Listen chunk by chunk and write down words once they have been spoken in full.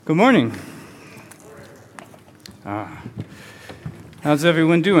Good morning. How's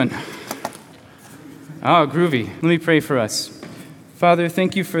everyone doing? Groovy. Let me pray for us. Father,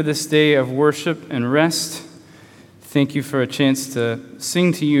 thank you for this day of worship and rest. Thank you for a chance to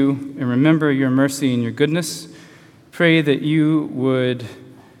sing to you and remember your mercy and your goodness. Pray that you would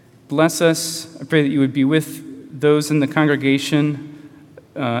bless us. I pray that you would be with those in the congregation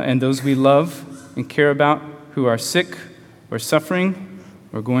and those we love and care about who are sick or suffering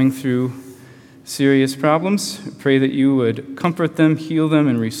or going through serious problems. I pray that you would comfort them, heal them,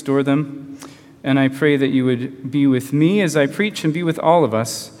 and restore them. And I pray that you would be with me as I preach and be with all of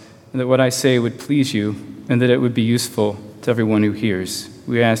us, and that what I say would please you and that it would be useful to everyone who hears.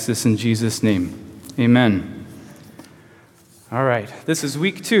 We ask this in Jesus' name. Amen. All right, this is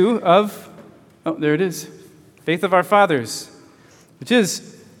week 2 of, there it is, Faith of Our Fathers, which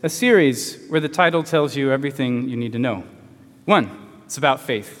is a series where the title tells you everything you need to know. 1, it's about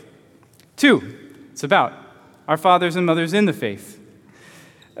faith. 2, it's about our fathers and mothers in the faith.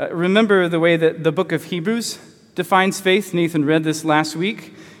 Remember the way that the book of Hebrews defines faith? Nathan read this last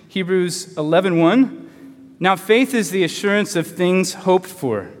week. Hebrews 11:1. Now faith is the assurance of things hoped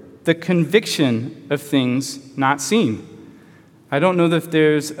for, the conviction of things not seen. I don't know that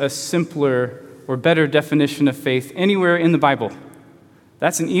there's a simpler or better definition of faith anywhere in the Bible.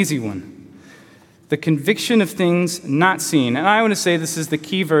 That's an easy one. The conviction of things not seen. And I want to say this is the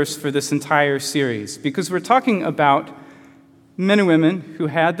key verse for this entire series, because we're talking about men and women who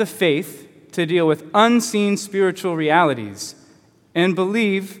had the faith to deal with unseen spiritual realities and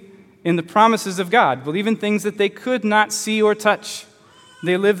believe in the promises of God, believe in things that they could not see or touch.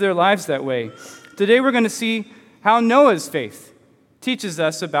 They lived their lives that way. Today we're going to see how Noah's faith teaches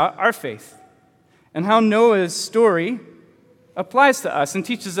us about our faith and how Noah's story applies to us and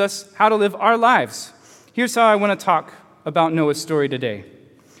teaches us how to live our lives. Here's how I want to talk about Noah's story today.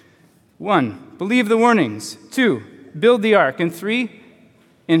 1, believe the warnings. 2, build the ark. And 3,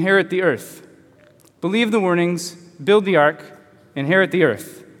 inherit the earth. Believe the warnings, build the ark, inherit the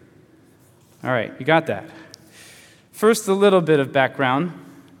earth. All right, you got that. First, a little bit of background.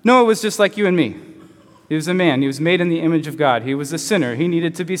 Noah was just like you and me. He was a man. He was made in the image of God. He was a sinner. He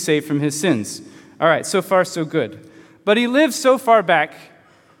needed to be saved from his sins. All right, so far, so good. But he lived so far back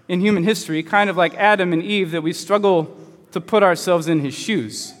in human history, kind of like Adam and Eve, that we struggle to put ourselves in his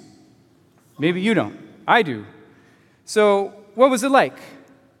shoes. Maybe you don't. I do. So what was it like?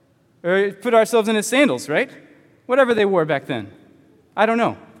 Or put ourselves in his sandals, right? Whatever they wore back then. I don't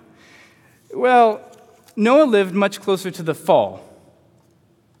know. Well, Noah lived much closer to the fall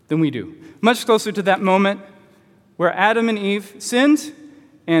than we do. Much closer to that moment where Adam and Eve sinned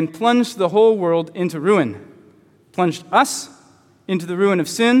and plunged the whole world into ruin. Plunged us into the ruin of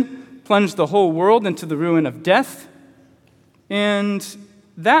sin, plunged the whole world into the ruin of death. And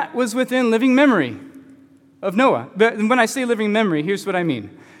that was within living memory of Noah. But when I say living memory, here's what I mean.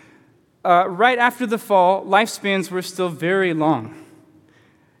 Right after the fall, lifespans were still very long.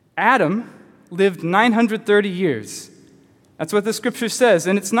 Adam lived 930 years. That's what the scripture says.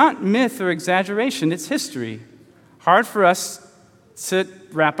 And it's not myth or exaggeration, it's history. Hard for us to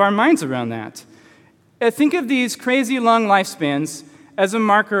wrap our minds around that. Think of these crazy long lifespans as a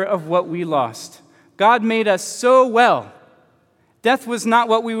marker of what we lost. God made us so well. Death was not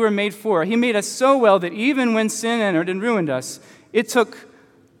what we were made for. He made us so well that even when sin entered and ruined us, it took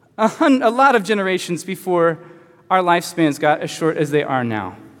a lot of generations before our lifespans got as short as they are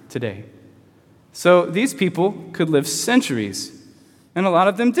now, today. So these people could live centuries, and a lot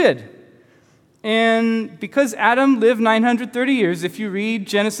of them did. And because Adam lived 930 years, if you read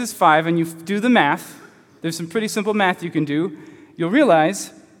Genesis 5 and you do the math, there's some pretty simple math you can do, you'll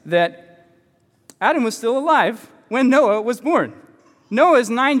realize that Adam was still alive when Noah was born. Noah is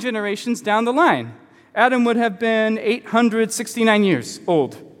 9 generations down the line. Adam would have been 869 years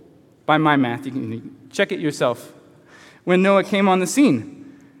old, by my math. You can check it yourself. When Noah came on the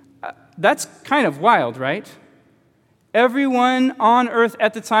scene. That's kind of wild, right? Everyone on earth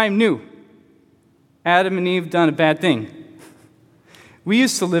at the time knew Adam and Eve done a bad thing. We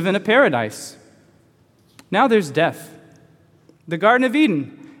used to live in a paradise. Now there's death. The Garden of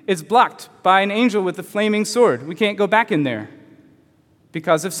Eden is blocked by an angel with a flaming sword. We can't go back in there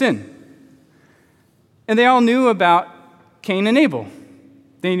because of sin. And they all knew about Cain and Abel.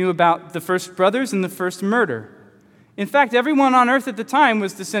 They knew about the first brothers and the first murder. In fact, everyone on earth at the time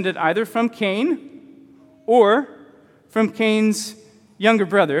was descended either from Cain or from Cain's younger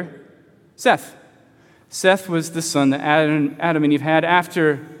brother, Seth. Seth was the son that Adam and Eve had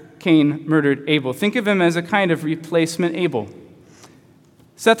after Cain murdered Abel. Think of him as a kind of replacement Abel.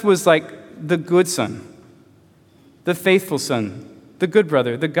 Seth was like the good son, the faithful son, the good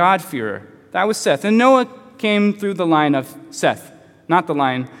brother, the God-fearer. That was Seth. And Noah came through the line of Seth, not the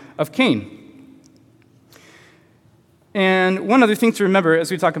line of Cain. And one other thing to remember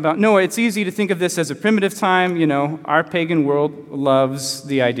as we talk about Noah, it's easy to think of this as a primitive time. Our pagan world loves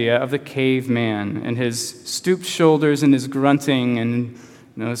the idea of the caveman and his stooped shoulders and his grunting and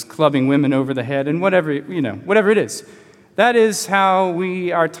his clubbing women over the head and whatever it is. That is how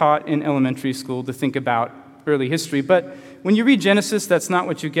we are taught in elementary school to think about early history. But when you read Genesis, that's not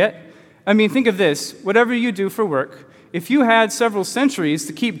what you get. Think of this. Whatever you do for work, if you had several centuries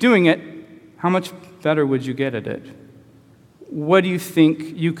to keep doing it, how much better would you get at it? What do you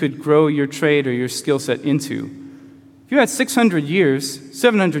think you could grow your trade or your skill set into? If you had 600 years,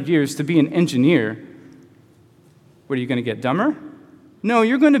 700 years to be an engineer, what are you going to get, dumber? No,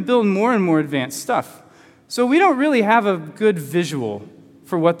 you're going to build more and more advanced stuff. So we don't really have a good visual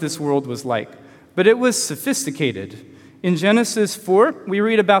for what this world was like, but it was sophisticated. In Genesis 4, we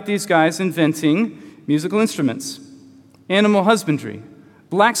read about these guys inventing musical instruments, animal husbandry,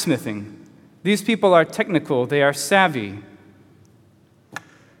 blacksmithing. These people are technical, they are savvy.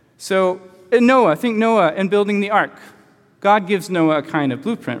 So think Noah and building the ark. God gives Noah a kind of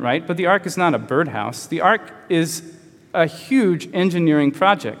blueprint, right? But the ark is not a birdhouse. The ark is a huge engineering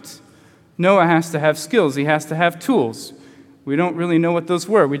project. Noah has to have skills. He has to have tools. We don't really know what those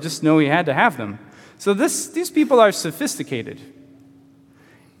were. We just know he had to have them. So these people are sophisticated.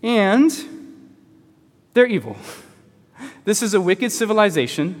 And they're evil. This is a wicked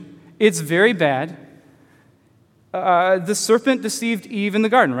civilization. It's very bad. The serpent deceived Eve in the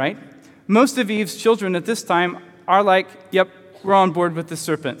garden, right? Most of Eve's children at this time are like, yep, we're on board with the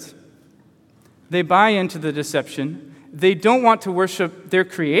serpent. They buy into the deception. They don't want to worship their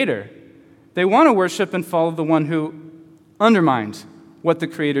creator. They want to worship and follow the one who undermined what the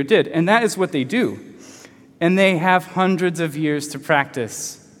creator did. And that is what they do. And they have hundreds of years to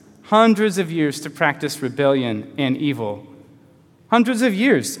practice rebellion and evil. Hundreds of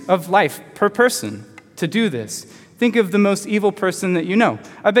years of life per person to do this. Think of the most evil person that you know.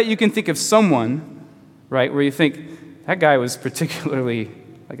 I bet you can think of someone, right, where you think, that guy was particularly,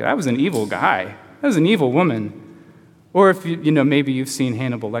 that was an evil guy. That was an evil woman. Or if maybe you've seen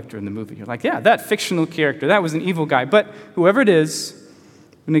Hannibal Lecter in the movie. You're like, yeah, that fictional character, that was an evil guy. But whoever it is,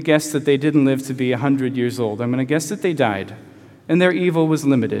 I'm going to guess that they didn't live to be 100 years old. I'm going to guess that they died. And their evil was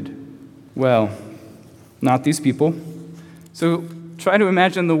limited. Well, not these people. So try to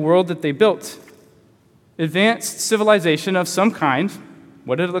imagine the world that they built. Advanced civilization of some kind.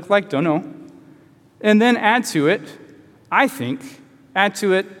 What did it look like? Don't know. And then add to it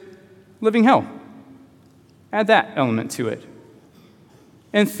living hell. Add that element to it.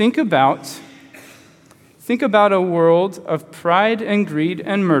 And think about a world of pride and greed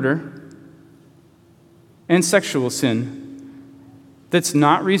and murder and sexual sin that's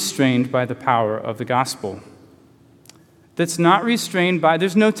not restrained by the power of the gospel. There's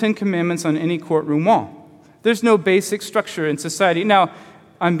no 10 Commandments on any courtroom wall. There's no basic structure in society. Now,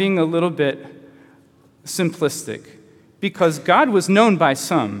 I'm being a little bit simplistic because God was known by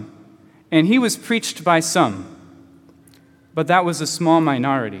some and he was preached by some, but that was a small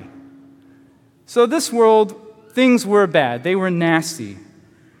minority. So this world, things were bad. They were nasty.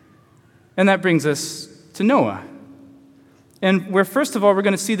 And that brings us to Noah. And first of all, we're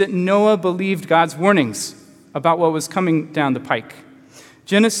going to see that Noah believed God's warnings about what was coming down the pike.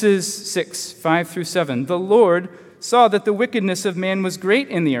 Genesis 6, 5 through 7. The Lord saw that the wickedness of man was great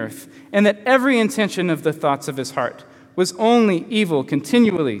in the earth, and that every intention of the thoughts of his heart was only evil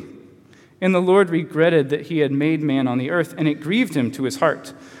continually. And the Lord regretted that he had made man on the earth, and it grieved him to his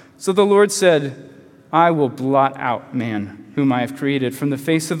heart. So the Lord said, I will blot out man, whom I have created from the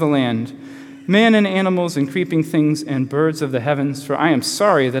face of the land, man and animals and creeping things and birds of the heavens, for I am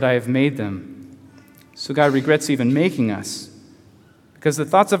sorry that I have made them. So God regrets even making us, because the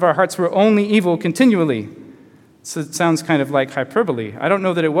thoughts of our hearts were only evil continually. So it sounds kind of like hyperbole. I don't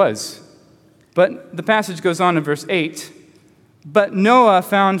know that it was. But the passage goes on in verse 8. But Noah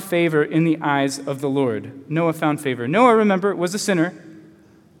found favor in the eyes of the Lord. Noah found favor. Noah, remember, was a sinner.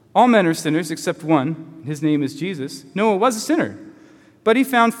 All men are sinners except one. His name is Jesus. Noah was a sinner. But he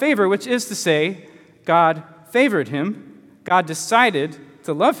found favor, which is to say, God favored him. God decided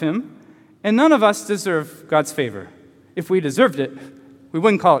to love him. And none of us deserve God's favor. If we deserved it, we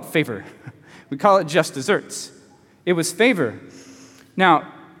wouldn't call it favor. We call it just desserts. It was favor.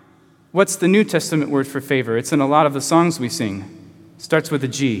 Now, what's the New Testament word for favor? It's in a lot of the songs we sing. It starts with a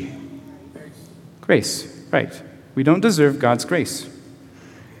G. Grace, right. We don't deserve God's grace.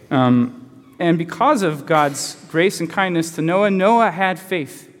 And because of God's grace and kindness to Noah, Noah had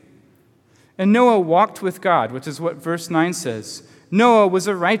faith. And Noah walked with God, which is what verse 9 says. Noah was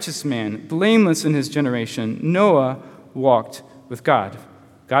a righteous man, blameless in his generation. Noah walked with God.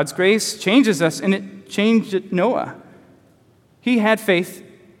 God's grace changes us, and it changed Noah. He had faith,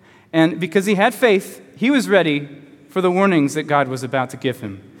 and because he had faith, he was ready for the warnings that God was about to give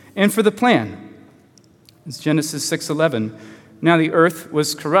him and for the plan. It's Genesis 6:11. Now the earth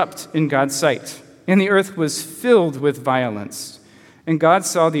was corrupt in God's sight, and the earth was filled with violence. And God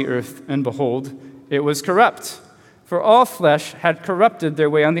saw the earth, and behold, it was corrupt, for all flesh had corrupted their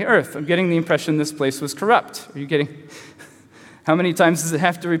way on the earth. I'm getting the impression this place was corrupt. Are you getting? How many times does it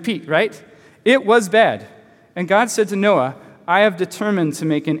have to repeat, right? It was bad. And God said to Noah, I have determined to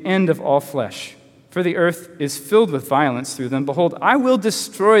make an end of all flesh, for the earth is filled with violence through them. Behold, I will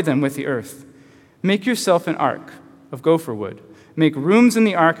destroy them with the earth. Make yourself an ark of gopher wood. Make rooms in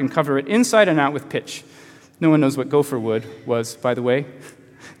the ark and cover it inside and out with pitch. No one knows what gopher wood was, by the way.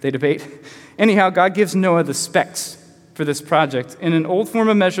 They debate. Anyhow, God gives Noah the specs for this project in an old form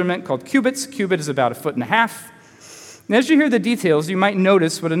of measurement called cubits. A cubit is about 1.5 feet. And as you hear the details, you might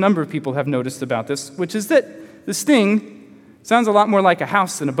notice what a number of people have noticed about this, which is that this thing sounds a lot more like a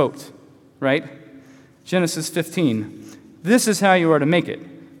house than a boat, right? Genesis 15. This is how you are to make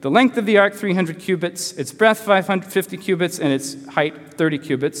it. The length of the ark, 300 cubits, its breadth, 550 cubits, and its height, 30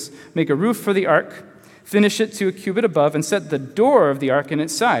 cubits. Make a roof for the ark, finish it to a cubit above, and set the door of the ark in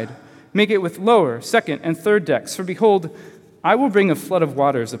its side. Make it with lower, second, and third decks. For behold, I will bring a flood of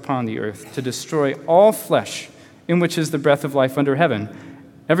waters upon the earth to destroy all flesh, in which is the breath of life under heaven.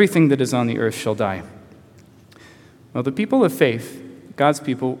 Everything that is on the earth shall die. Well, the people of faith, God's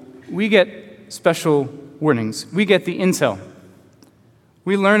people, we get special warnings. We get the intel.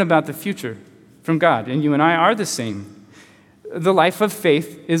 We learn about the future from God, and you and I are the same. The life of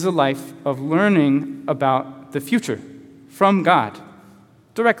faith is a life of learning about the future from God,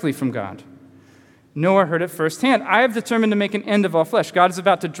 directly from God. Noah heard it firsthand. I have determined to make an end of all flesh. God is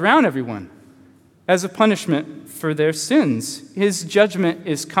about to drown everyone as a punishment for their sins. His judgment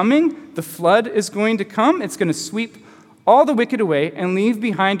is coming. The flood is going to come. It's going to sweep all the wicked away and leave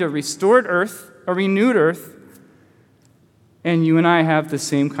behind a restored earth, a renewed earth. And you and I have the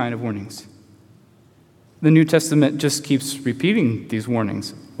same kind of warnings. The New Testament just keeps repeating these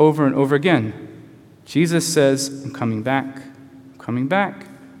warnings over and over again. Jesus says, I'm coming back. I'm coming back.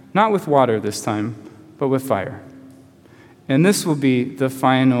 Not with water this time, but with fire. And this will be the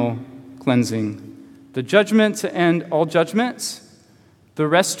final cleansing. The judgment to end all judgments. The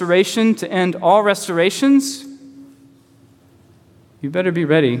restoration to end all restorations. You better be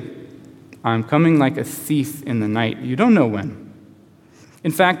ready. I'm coming like a thief in the night. You don't know when.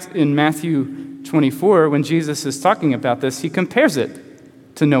 In fact, in Matthew 24, when Jesus is talking about this, he compares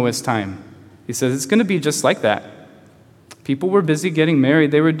it to Noah's time. He says it's going to be just like that. People were busy getting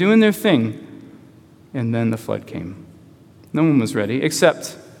married. They were doing their thing. And then the flood came. No one was ready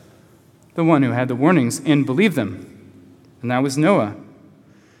except the one who had the warnings and believed them. And that was Noah.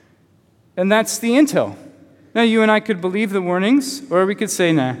 And that's the intel. Now, you and I could believe the warnings, or we could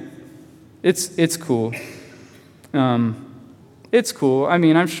say, nah, it's cool. It's cool. I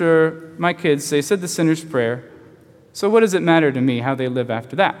mean, I'm sure my kids, they said the sinner's prayer. So what does it matter to me how they live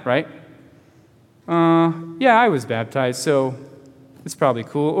after that, right? Yeah, I was baptized, so it's probably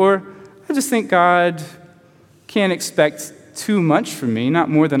cool. Or I just think God can't expect too much from me, not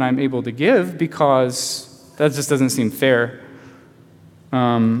more than I'm able to give, because that just doesn't seem fair.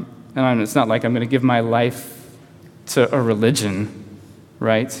 And it's not like I'm going to give my life to a religion,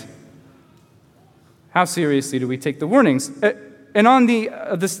 right? How seriously do we take the warnings? And on the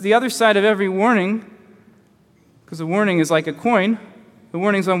other side of every warning, because a warning is like a coin, the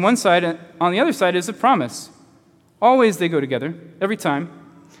warning's on one side, and on the other side is a promise. Always they go together, every time.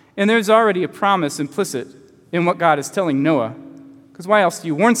 And there's already a promise implicit in what God is telling Noah. Because why else do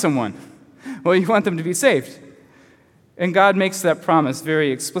you warn someone? Well, you want them to be saved. And God makes that promise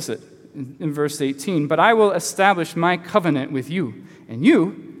very explicit in verse 18. But I will establish my covenant with you, and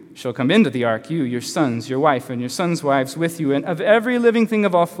you shall come into the ark, you, your sons, your wife, and your sons' wives with you. And of every living thing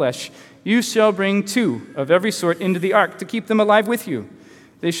of all flesh, you shall bring 2 of every sort into the ark to keep them alive with you.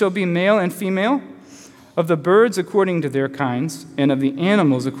 They shall be male and female, of the birds according to their kinds, and of the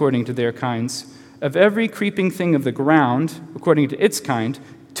animals according to their kinds, of every creeping thing of the ground according to its kind,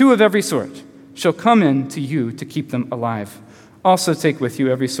 2 of every sort shall come in to you to keep them alive. Also take with you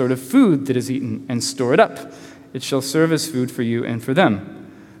every sort of food that is eaten, and store it up. It shall serve as food for you and for them.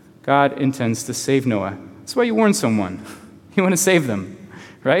 God intends to save Noah. That's why you warn someone. You want to save them,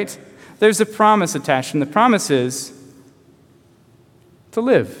 right? There's a promise attached, and the promise is to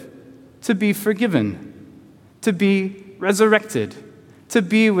live, to be forgiven, to be resurrected, to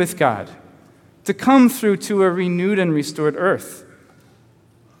be with God, to come through to a renewed and restored earth,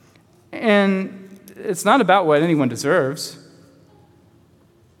 And it's not about what anyone deserves.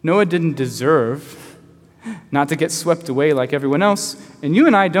 Noah didn't deserve not to get swept away like everyone else, and you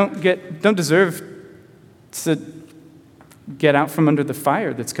and I don't deserve to get out from under the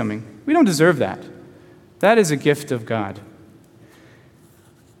fire that's coming. We don't deserve that. That is a gift of God.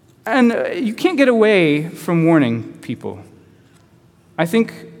 And you can't get away from warning people. I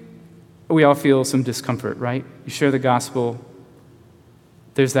think we all feel some discomfort, right? You share the gospel,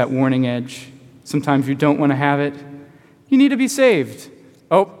 there's that warning edge. Sometimes you don't want to have it. You need to be saved.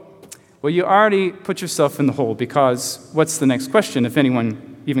 Oh, well, you already put yourself in the hole, because what's the next question if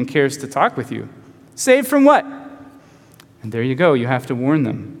anyone even cares to talk with you? Saved from what? And there you go. You have to warn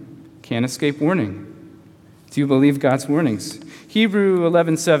them. Can't escape warning. Do you believe God's warnings? Hebrews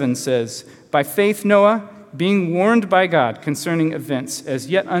 11:7 says, "By faith Noah, being warned by God concerning events as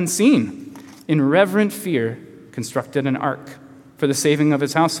yet unseen, in reverent fear constructed an ark for the saving of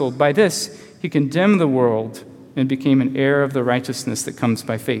his household. By this he condemned the world and became an heir of the righteousness that comes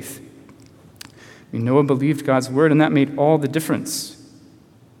by faith." Noah believed God's word, and that made all the difference.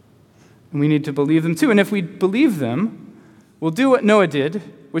 And we need to believe them too. And if we believe them, we'll do what Noah did,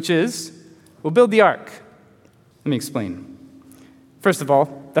 which is we'll build the ark. Let me explain. First of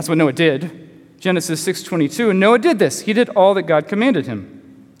all, that's what Noah did. Genesis 6:22, and Noah did this. He did all that God commanded him.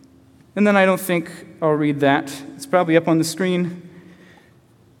 And then I don't think I'll read that. It's probably up on the screen.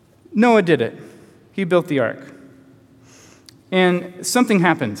 Noah did it. He built the ark. And something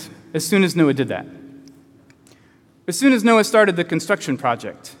happened as soon as Noah did that. As soon as Noah started the construction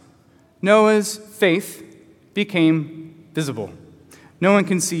project, Noah's faith became visible. No one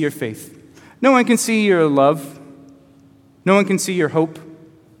can see your faith. No one can see your love. No one can see your hope.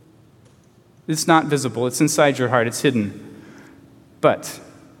 It's not visible. It's inside your heart. It's hidden. But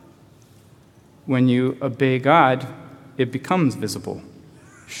when you obey God, it becomes visible,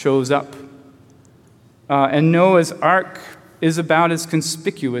 shows up. And Noah's ark is about as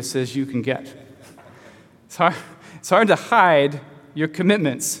conspicuous as you can get. It's hard to hide your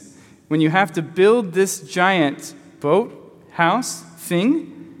commitments when you have to build this giant boat, house,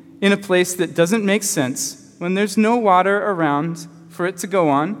 thing in a place that doesn't make sense, when there's no water around for it to go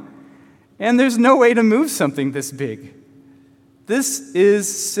on, and there's no way to move something this big. This is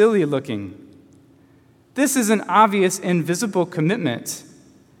silly looking. This is an obvious and visible commitment.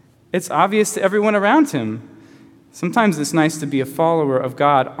 It's obvious to everyone around him. Sometimes it's nice to be a follower of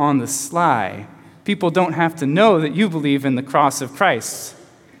God on the sly. People don't have to know that you believe in the cross of Christ,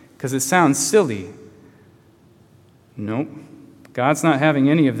 because it sounds silly. Nope. God's not having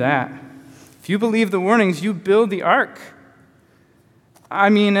any of that. If you believe the warnings, you build the ark.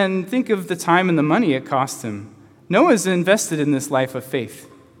 And think of the time and the money it cost him. Noah's invested in this life of faith.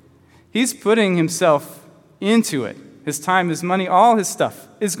 He's putting himself into it. His time, his money, all his stuff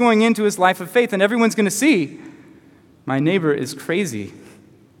is going into his life of faith, and everyone's going to see, my neighbor is crazy.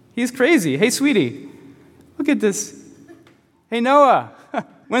 He's crazy. Hey, sweetie, look at this. Hey, Noah,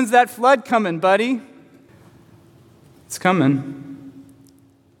 when's that flood coming, buddy? It's coming.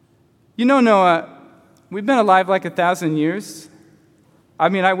 You know, Noah, we've been alive like 1,000 years. I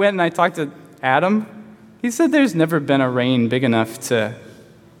went and I talked to Adam. He said there's never been a rain big enough to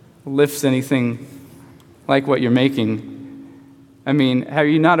lift anything like what you're making. Are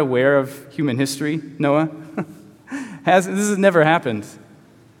you not aware of human history, Noah? This has never happened.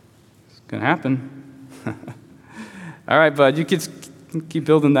 It's going to happen. All right, bud, you kids keep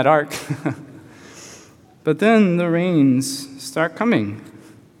building that ark. But then the rains start coming.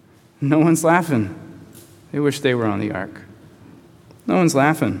 No one's laughing. They wish they were on the ark. No one's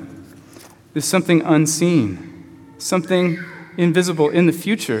laughing. There's something unseen, something invisible in the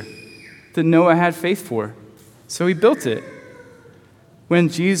future that Noah had faith for. So he built it. When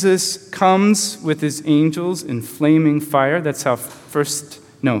Jesus comes with his angels in flaming fire, that's how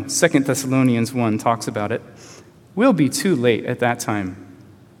 2 Thessalonians 1 talks about it, we'll be too late at that time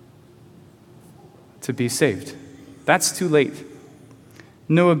to be saved. That's too late.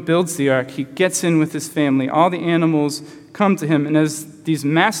 Noah builds the ark. He gets in with his family. All the animals come to him. And as these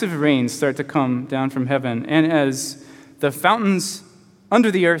massive rains start to come down from heaven, and as the fountains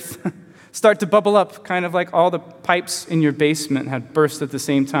under the earth start to bubble up, kind of like all the pipes in your basement had burst at the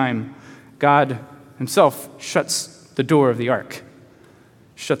same time, God himself shuts the door of the ark,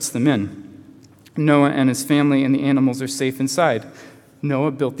 shuts them in. Noah and his family and the animals are safe inside.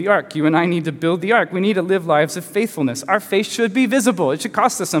 Noah built the ark. You and I need to build the ark. We need to live lives of faithfulness. Our faith should be visible. It should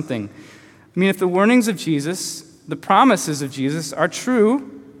cost us something. If the warnings of Jesus, the promises of Jesus are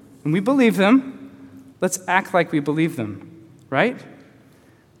true, and we believe them, let's act like we believe them, right?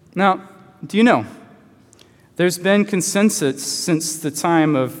 Now, do you know, there's been consensus since the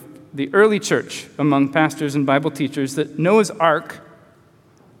time of the early church among pastors and Bible teachers that Noah's Ark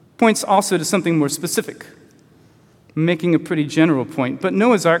points also to something more specific. I'm making a pretty general point, but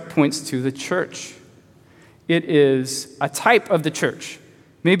Noah's Ark points to the church. It is a type of the church.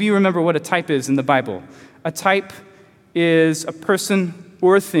 Maybe you remember what a type is in the Bible. A type is a person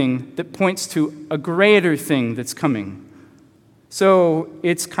or a thing that points to a greater thing that's coming. So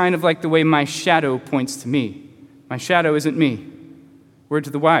it's kind of like the way my shadow points to me. My shadow isn't me. Word to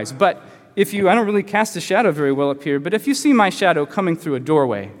the wise. But I don't really cast a shadow very well up here, but if you see my shadow coming through a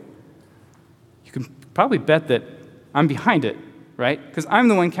doorway, you can probably bet that I'm behind it, right? Because I'm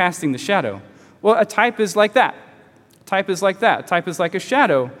the one casting the shadow. Well, a type is like that. A type is like that. A type is like a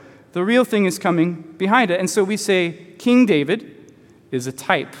shadow. The real thing is coming behind it. And so we say King David is a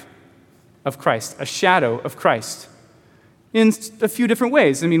type of Christ, a shadow of Christ, in a few different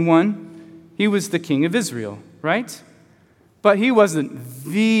ways. One, he was the king of Israel, right? But he wasn't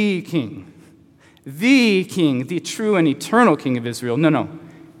the king, the true and eternal king of Israel. No.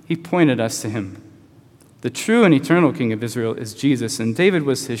 He pointed us to him. The true and eternal king of Israel is Jesus, and David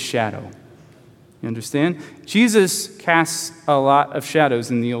was his shadow. You understand? Jesus casts a lot of shadows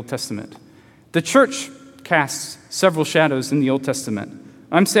in the Old Testament. The church casts several shadows in the Old Testament.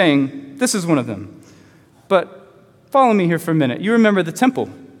 I'm saying this is one of them. But follow me here for a minute. You remember the temple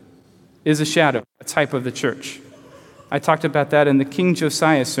is a shadow, a type of the church. I talked about that in the King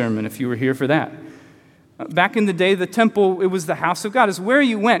Josiah sermon, if you were here for that. Back in the day, the temple, it was the house of God. It's where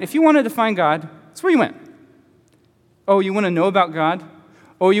you went. If you wanted to find God, it's where you went. Oh, you want to know about God?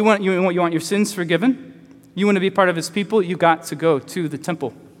 Oh, you want your sins forgiven? You want to be part of his people? You got to go to the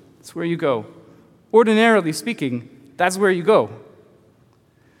temple. That's where you go. Ordinarily speaking, that's where you go.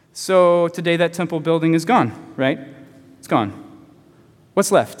 So today that temple building is gone, right? It's gone.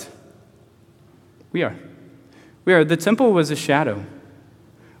 What's left? We are. The temple was a shadow.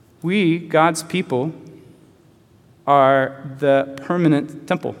 We, God's people, are the permanent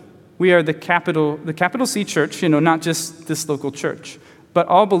temple. We are the capital C church, not just this local church, but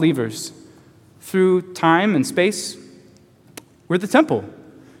all believers through time and space. We're the temple.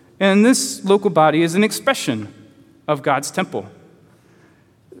 And this local body is an expression of God's temple.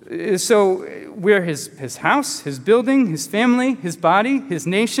 So we're his house, his building, his family, his body, his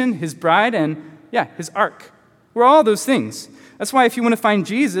nation, his bride, and his ark. We're all those things. That's why if you want to find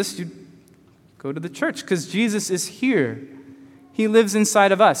Jesus, you go to the church, because Jesus is here. He lives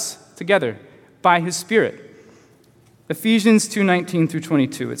inside of us together by his Spirit. Ephesians 2:19 through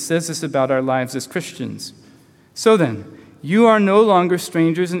 22, it says this about our lives as Christians. So then, you are no longer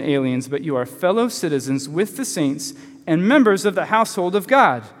strangers and aliens, but you are fellow citizens with the saints and members of the household of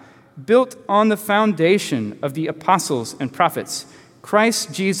God, built on the foundation of the apostles and prophets,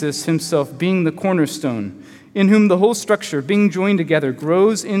 Christ Jesus himself being the cornerstone, in whom the whole structure, being joined together,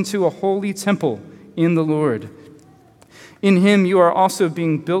 grows into a holy temple in the Lord. In him you are also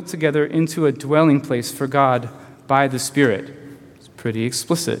being built together into a dwelling place for God by the Spirit. It's pretty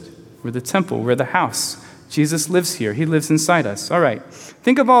explicit. We're the temple. We're the house. Jesus lives here. He lives inside us. All right.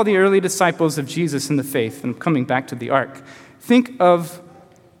 Think of all the early disciples of Jesus in the faith, and coming back to the ark. Think of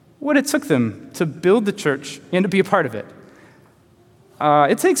what it took them to build the church and to be a part of it.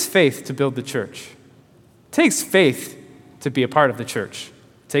 It takes faith to build the church. It takes faith to be a part of the church.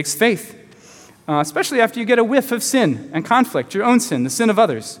 It takes faith, especially after you get a whiff of sin and conflict, your own sin, the sin of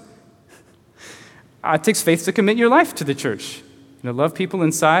others. It takes faith to commit your life to the church. You're going to love people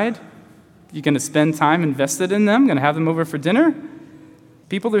inside. You're going to spend time invested in them. Going to have them over for dinner.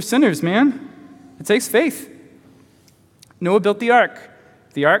 People are sinners, man. It takes faith. Noah built the ark.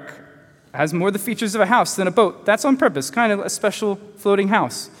 The ark has more the features of a house than a boat. That's on purpose, kind of a special floating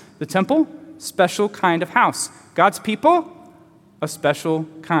house. The temple, special kind of house. God's people, a special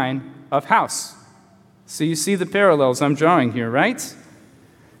kind of house. So you see the parallels I'm drawing here, right?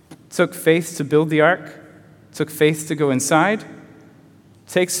 It took faith to build the ark. It took faith to go inside. It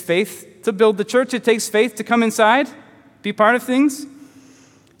takes faith to build the church. It takes faith to come inside, be part of things.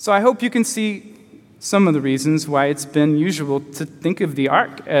 So I hope you can see some of the reasons why it's been usual to think of the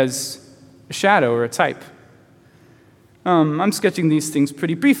ark as a shadow or a type. I'm sketching these things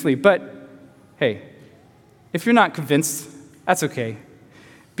pretty briefly, but hey, if you're not convinced, that's okay.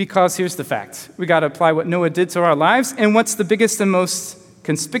 Because here's the fact. We got to apply what Noah did to our lives, and what's the biggest and most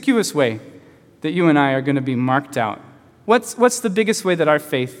conspicuous way that you and I are going to be marked out? What's the biggest way that our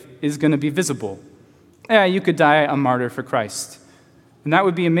faith is going to be visible? Yeah, you could die a martyr for Christ. And that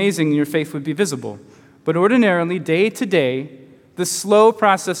would be amazing, and your faith would be visible. But ordinarily, day to day, the slow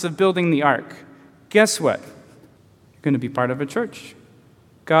process of building the ark, guess what? You're going to be part of a church.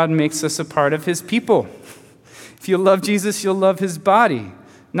 God makes us a part of his people. If you love Jesus, you'll love his body.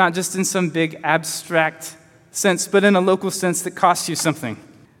 not just in some big abstract sense, but in a local sense that costs you something.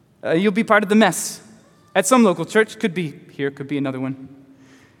 You'll be part of the mess at some local church. Could be here, could be another one.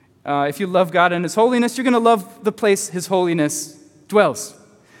 If you love God and His holiness, you're going to love the place His holiness dwells.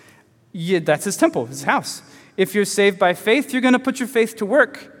 Yeah, that's His temple, His house. If you're saved by faith, you're going to put your faith to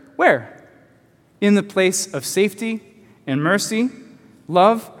work. Where? In the place of safety and mercy,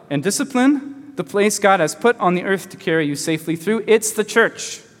 love and discipline, the place God has put on the earth to carry you safely through. It's the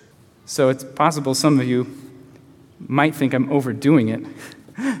church. So it's possible some of you might think I'm overdoing it.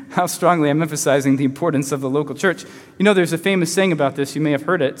 How strongly I'm emphasizing the importance of the local church. You know, there's a famous saying about this. You may have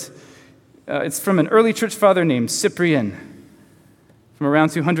heard it. It's from an early church father named Cyprian from around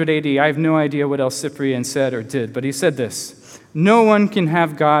 200 AD. I have no idea what else Cyprian said or did, but he said this: "No one can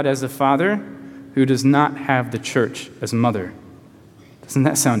have God as a father who does not have the church as mother." Doesn't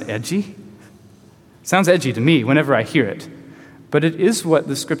that sound edgy? It sounds edgy to me whenever I hear it, but it is what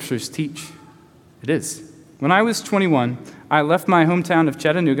the scriptures teach. It is. When I was 21, I left my hometown of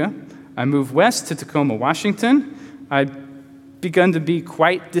Chattanooga. I moved west to Tacoma, Washington. I'd begun to be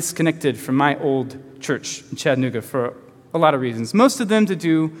quite disconnected from my old church in Chattanooga for a lot of reasons, most of them to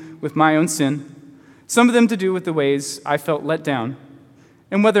do with my own sin, some of them to do with the ways I felt let down.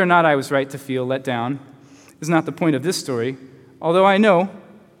 And whether or not I was right to feel let down is not the point of this story, although I know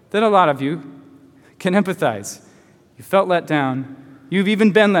that a lot of you can empathize. You felt let down. You've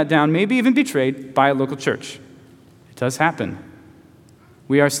even been let down, maybe even betrayed by a local church. It does happen.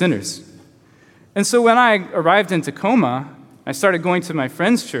 We are sinners. And so when I arrived in Tacoma, I started going to my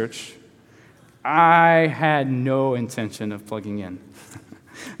friend's church. I had no intention of plugging in.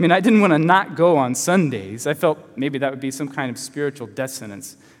 I mean, I didn't want to not go on Sundays. I felt maybe that would be some kind of spiritual death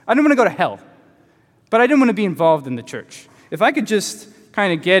sentence. I didn't want to go to hell, but I didn't want to be involved in the church. If I could just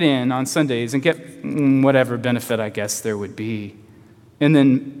kind of get in on Sundays and get whatever benefit I guess there would be, and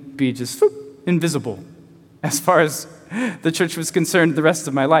then be just invisible as far as the church was concerned the rest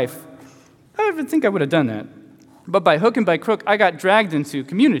of my life, I don't think I would have done that. But by hook and by crook, I got dragged into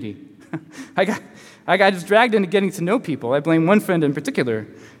community. I got just dragged into getting to know people. I blame one friend in particular.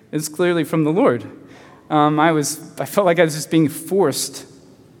 It's clearly from the Lord. I felt like I was just being forced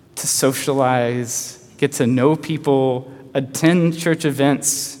to socialize, get to know people, attend church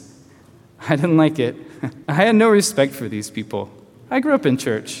events. I didn't like it. I had no respect for these people. I grew up in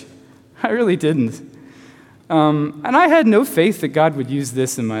church. I really didn't. And I had no faith that God would use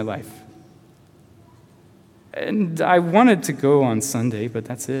this in my life. And I wanted to go on Sunday, but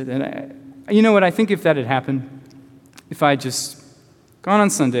that's it. And you know what? I think if that had happened, if I had just gone on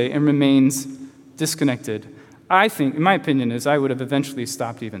Sunday and remained disconnected, I think, in my opinion, is I would have eventually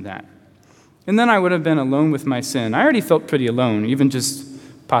stopped even that. And then I would have been alone with my sin. I already felt pretty alone, even just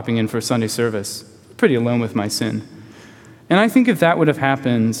popping in for Sunday service. Pretty alone with my sin. And I think if that would have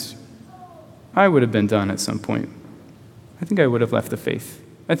happened, I would have been done at some point. I think I would have left the faith.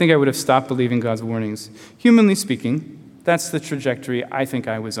 I think I would have stopped believing God's warnings. Humanly speaking, that's the trajectory I think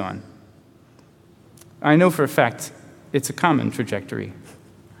I was on. I know for a fact it's a common trajectory.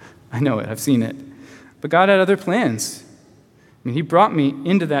 I know it. I've seen it. But God had other plans. I mean, He brought me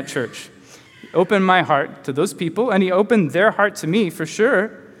into that church. He opened my heart to those people, and He opened their heart to me for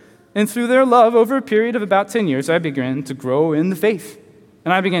sure. And through their love, over a period of about 10 years, I began to grow in the faith.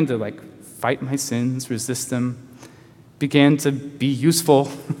 And I began to fight my sins, resist them, began to be useful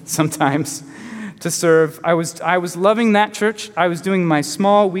sometimes to serve. I was loving that church. I was doing my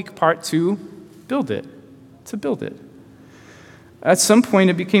small, weak part to build it. At some point,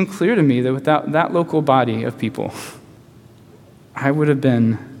 it became clear to me that without that local body of people, I would have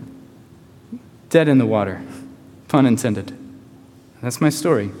been dead in the water, pun intended. That's my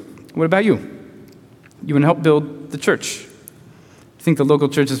story. What about you? You want to help build the church? You think the local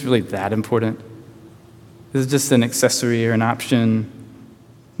church is really that important? Is it just an accessory or an option,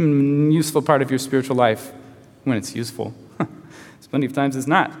 useful part of your spiritual life when it's useful? There's plenty of times it's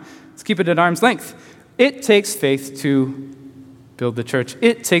not. Let's keep it at arm's length. It takes faith to build the church.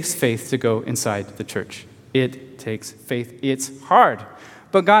 It takes faith to go inside the church. It takes faith. It's hard.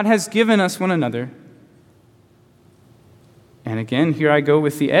 But God has given us one another. And again, here I go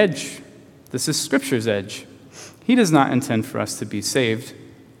with the edge. This is Scripture's edge. He does not intend for us to be saved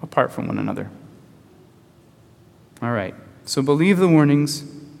apart from one another. All right, so believe the warnings,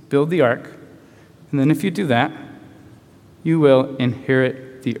 build the ark, and then if you do that, you will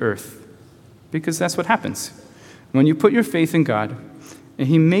inherit the earth. Because that's what happens. When you put your faith in God, and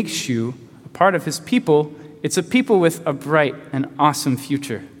He makes you a part of His people, it's a people with a bright and awesome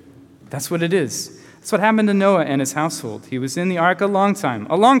future. That's what it is. That's what happened to Noah and his household. He was in the ark a long time.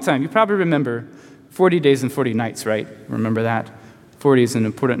 You probably remember 40 days and 40 nights, right? Remember that? 40 is an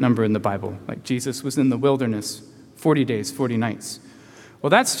important number in the Bible. Like Jesus was in the wilderness 40 days, 40 nights.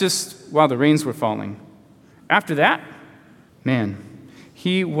 Well, that's just while the rains were falling. After that, man,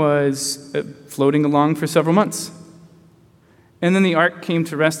 he was floating along for several months. And then the ark came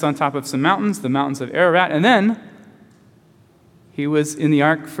to rest on top of some mountains, the mountains of Ararat, and then he was in the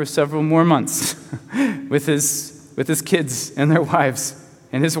ark for several more months with his kids and their wives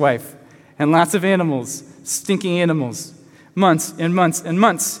and his wife and lots of animals, stinking animals, months and months and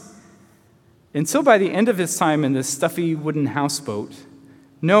months. Until by the end of his time in this stuffy wooden houseboat,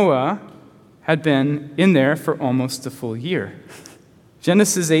 Noah had been in there for almost a full year.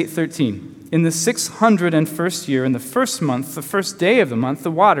 Genesis 8:13. In the 601st year, in the first month, the first day of the month,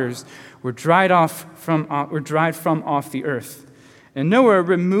 the waters were dried from off the earth. And Noah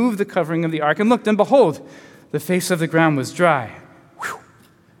removed the covering of the ark and looked, and behold, the face of the ground was dry. Whew.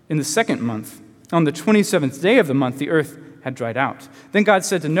 In the second month, on the 27th day of the month, the earth had dried out. Then God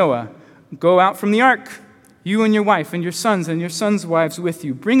said to Noah, "Go out from the ark, you and your wife and your sons' wives with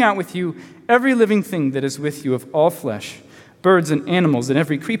you. Bring out with you every living thing that is with you of all flesh, birds and animals and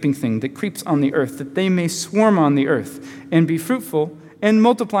every creeping thing that creeps on the earth, that they may swarm on the earth and be fruitful and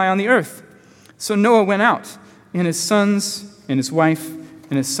multiply on the earth." So Noah went out, and his sons and his wife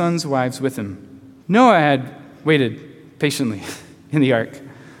and his sons' wives with him. Noah had waited patiently in the ark.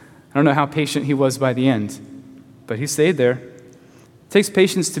 I don't know how patient he was by the end, but he stayed there. It takes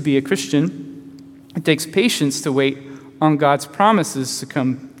patience to be a Christian. It takes patience to wait on God's promises to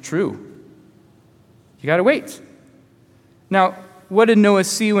come true. You got to wait. Now, what did Noah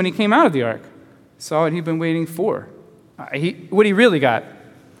see when he came out of the ark? He saw what he'd been waiting for. What he really got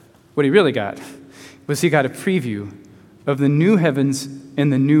was he got a preview of the new heavens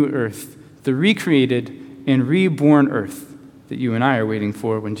and the new earth, the recreated and reborn earth that you and I are waiting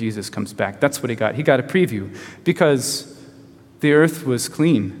for when Jesus comes back. That's what he got. He got a preview because the earth was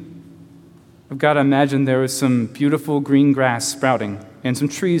clean. I've got to imagine there was some beautiful green grass sprouting and some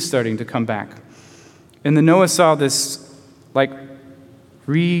trees starting to come back. And then Noah saw this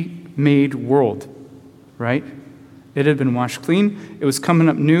remade world, right? It had been washed clean. It was coming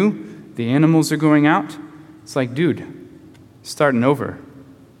up new. The animals are going out. It's like, dude, starting over.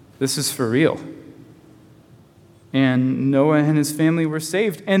 This is for real. And Noah and his family were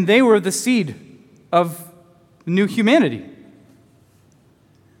saved, and they were the seed of new humanity.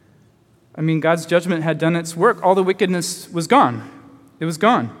 I mean, God's judgment had done its work. All the wickedness was gone. It was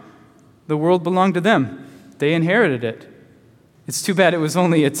gone. The world belonged to them. They inherited it. It's too bad it was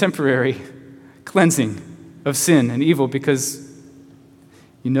only a temporary cleansing of sin and evil, because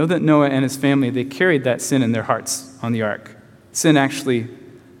you know that Noah and his family, they carried that sin in their hearts on the ark. Sin actually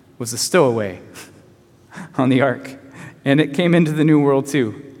was a stowaway on the ark, and it came into the new world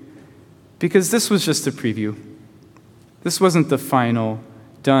too, because this was just a preview. This wasn't the final,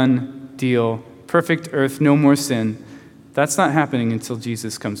 done deal, perfect earth, no more sin. That's not happening until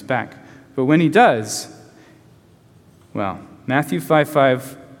Jesus comes back. But when he does, well, Matthew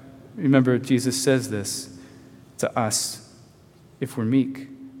 5:5, remember Jesus says this to us if we're meek.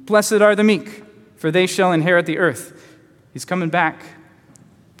 Blessed are the meek, for they shall inherit the earth. He's coming back.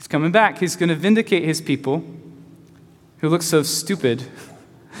 He's coming back. He's going to vindicate his people who look so stupid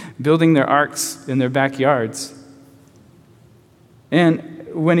building their arks in their backyards. And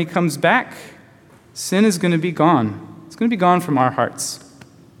when he comes back, sin is going to be gone. It's going to be gone from our hearts.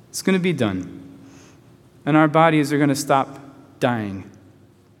 It's going to be done. And our bodies are going to stop dying.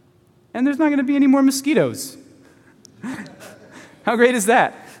 And there's not going to be any more mosquitoes. How great is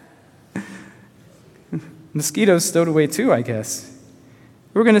that? Mosquitoes stowed away too, I guess.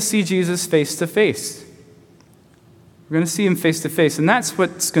 We're going to see Jesus face to face. We're going to see him face to face. And that's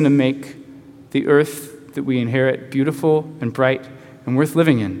what's going to make the earth that we inherit beautiful and bright and worth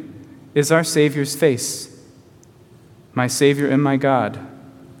living in, is our Savior's face. My Savior and my God.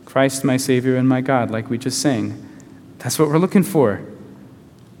 Christ, my Savior and my God, like we just sang. That's what we're looking for.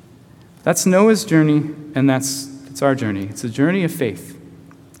 That's Noah's journey, and it's our journey. It's a journey of faith.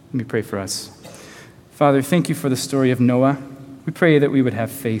 Let me pray for us. Father, thank you for the story of Noah. We pray that we would have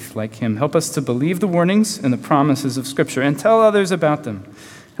faith like him. Help us to believe the warnings and the promises of Scripture and tell others about them.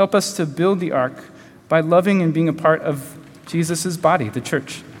 Help us to build the ark by loving and being a part of Jesus' body, the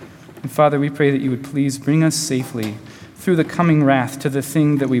church. And Father, we pray that you would please bring us safely through the coming wrath to the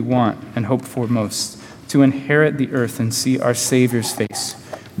thing that we want and hope for most, to inherit the earth and see our Savior's face.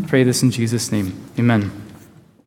 We pray this in Jesus' name. Amen.